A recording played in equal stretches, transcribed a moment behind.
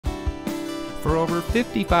For over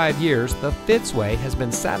 55 years, the Fitzway has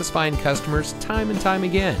been satisfying customers time and time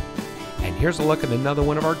again. And here's a look at another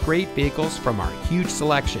one of our great vehicles from our huge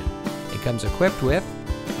selection. It comes equipped with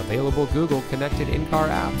available Google connected in-car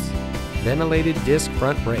apps, ventilated disc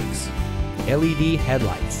front brakes, LED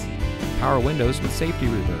headlights, power windows with safety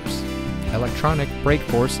reverse, electronic brake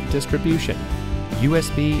force distribution,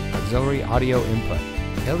 USB auxiliary audio input,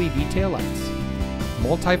 LED taillights,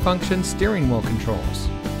 multifunction steering wheel controls,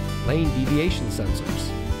 lane deviation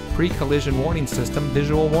sensors, pre-collision warning system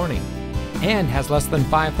visual warning, and has less than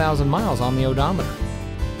 5,000 miles on the odometer.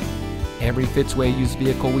 Every Fitzway used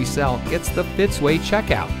vehicle we sell gets the Fitzway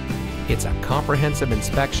checkout. It's a comprehensive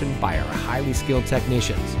inspection by our highly skilled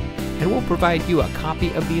technicians, and we'll provide you a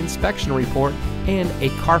copy of the inspection report and a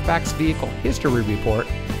Carfax vehicle history report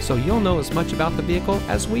so you'll know as much about the vehicle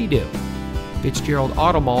as we do. Fitzgerald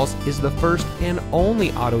Auto Malls is the first and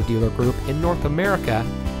only auto dealer group in North America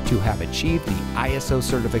to have achieved the ISO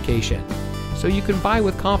certification, so you can buy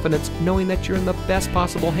with confidence knowing that you're in the best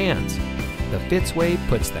possible hands. The Fitzway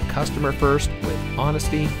puts the customer first with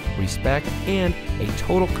honesty, respect, and a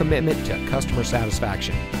total commitment to customer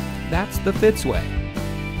satisfaction. That's the Fitzway.